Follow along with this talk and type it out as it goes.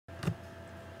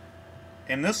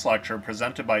In this lecture,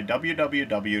 presented by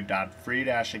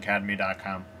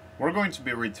www.free-academy.com, we're going to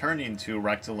be returning to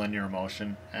rectilinear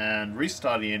motion and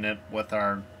restudying it with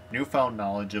our newfound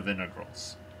knowledge of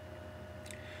integrals.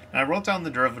 Now, I wrote down the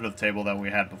derivative table that we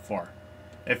had before.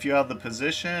 If you have the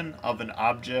position of an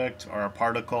object or a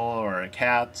particle or a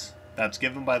cat that's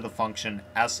given by the function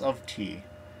s of t,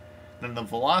 then the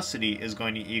velocity is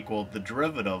going to equal the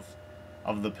derivative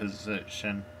of the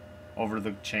position over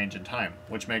the change in time,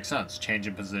 which makes sense. Change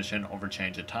in position over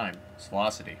change in time is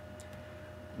velocity.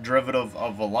 Derivative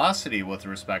of velocity with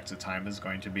respect to time is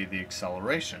going to be the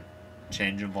acceleration.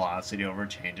 Change in velocity over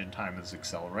change in time is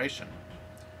acceleration.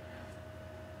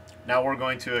 Now we're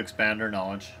going to expand our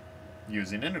knowledge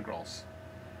using integrals.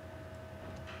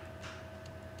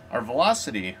 Our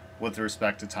velocity with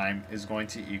respect to time is going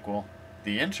to equal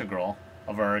the integral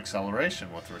of our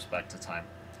acceleration with respect to time,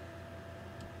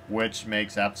 which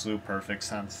makes absolute perfect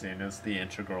sense, seeing as the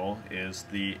integral is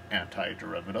the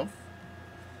antiderivative.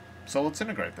 So let's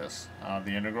integrate this.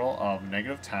 The integral of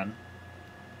 -10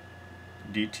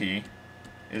 dt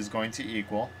is going to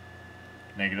equal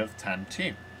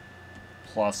 -10t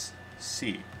plus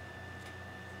c.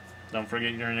 Don't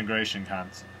forget your integration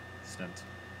constant.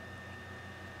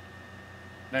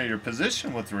 Now your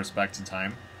position with respect to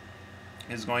time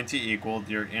is going to equal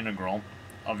your integral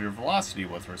of your velocity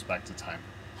with respect to time,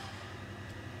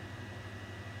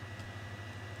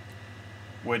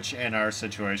 which in our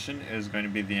situation is going to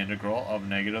be the integral of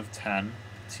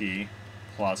 -10t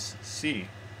plus c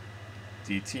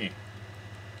dt,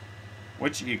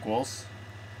 which equals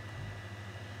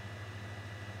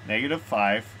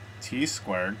 -5t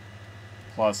squared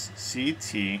plus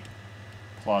ct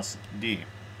plus d.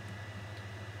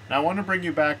 Now I want to bring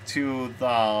you back to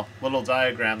the little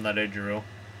diagram that I drew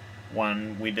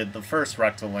when we did the first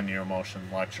rectilinear motion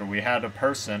lecture. We had a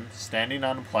person standing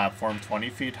on a platform 20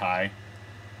 feet high,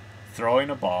 throwing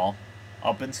a ball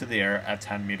up into the air at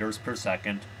 10 meters per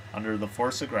second under the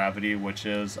force of gravity, which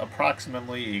is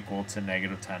approximately equal to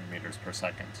 -10 meters per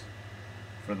second.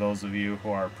 For those of you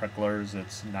who are pricklers,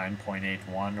 it's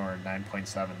 9.81 or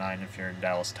 9.79 if you're in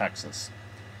Dallas, Texas.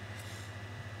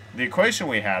 The equation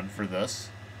we had for this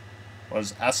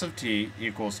was s of t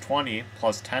equals 20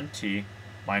 plus 10t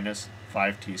minus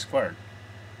 5t squared.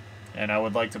 And I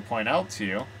would like to point out to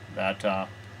you that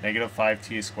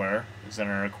 -5t squared is in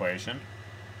our equation,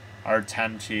 our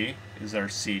 10t is our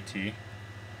ct,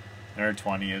 and our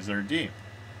 20 is our d.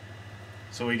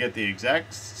 So we get the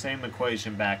exact same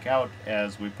equation back out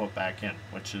as we put back in,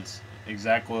 which is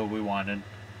exactly what we wanted,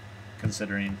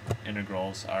 considering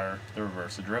integrals are the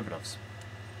reverse of derivatives.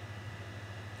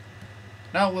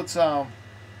 Now let's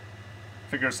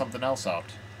figure something else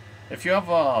out. If you have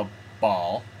a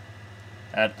ball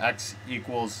at x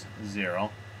equals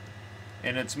 0,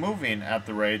 and it's moving at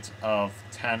the rate of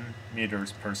 10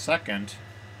 meters per second,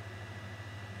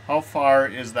 how far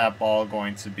is that ball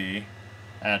going to be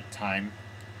at time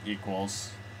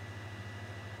equals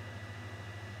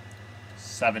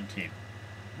 17?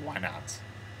 Why not?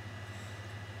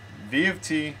 V of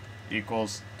t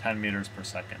equals 10 meters per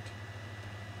second.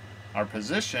 Our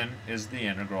position is the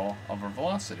integral of our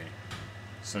velocity.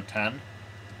 So 10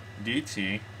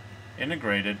 dt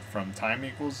integrated from time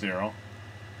equals 0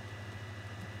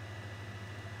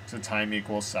 to time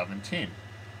equals 17.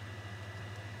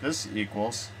 This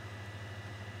equals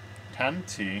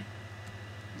 10t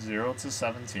 0 to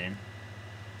 17,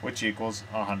 which equals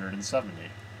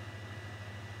 170.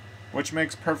 Which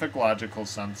makes perfect logical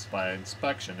sense by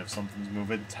inspection. If something's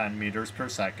moving 10 meters per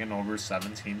second over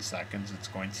 17 seconds, it's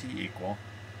going to equal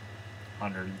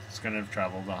 100. It's going to have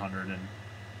traveled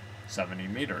 170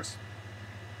 meters.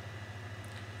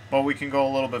 But we can go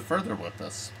a little bit further with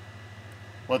this.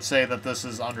 Let's say that this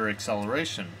is under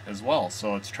acceleration as well.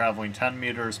 So it's traveling 10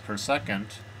 meters per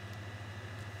second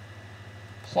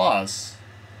plus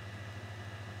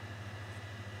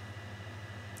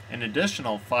an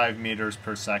additional 5 meters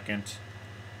per second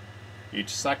each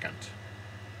second.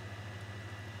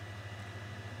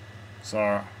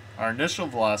 So our initial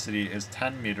velocity is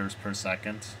 10 meters per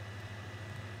second,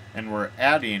 and we're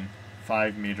adding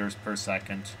 5 meters per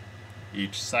second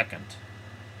each second.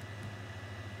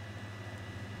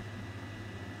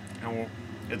 And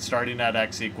it's starting at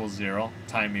x equals 0,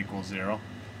 time equals 0,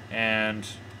 and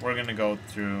we're going to go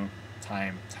through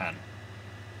time 10,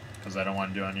 because I don't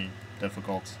want to do any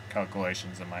difficult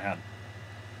calculations in my head.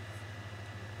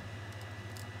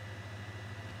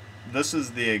 This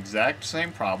is the exact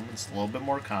same problem. It's a little bit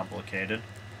more complicated,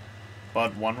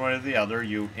 but one way or the other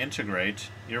you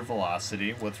integrate your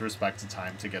velocity with respect to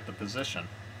time to get the position.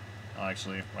 I'll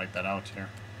actually write that out here.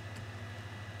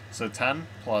 So 10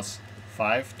 plus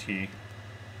 5t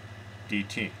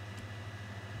dt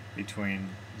between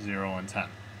 0 and 10.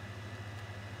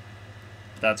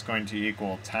 That's going to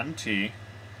equal 10t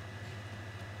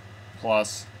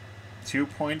plus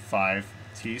 2.5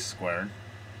 t squared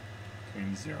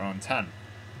between 0 and 10,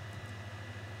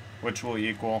 which will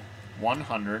equal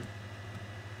 100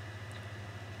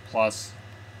 plus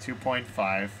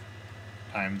 2.5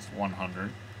 times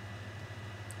 100.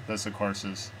 This, of course,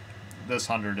 this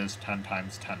 100 is 10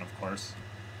 times 10, of course.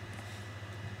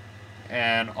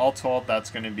 And all told,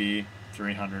 that's going to be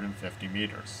 350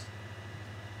 meters.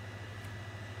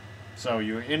 So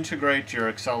you integrate your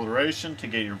acceleration to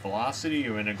get your velocity,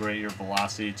 you integrate your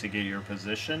velocity to get your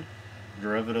position.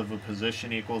 Derivative of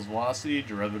position equals velocity,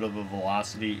 derivative of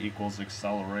velocity equals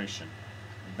acceleration.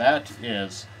 That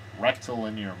is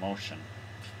rectilinear motion.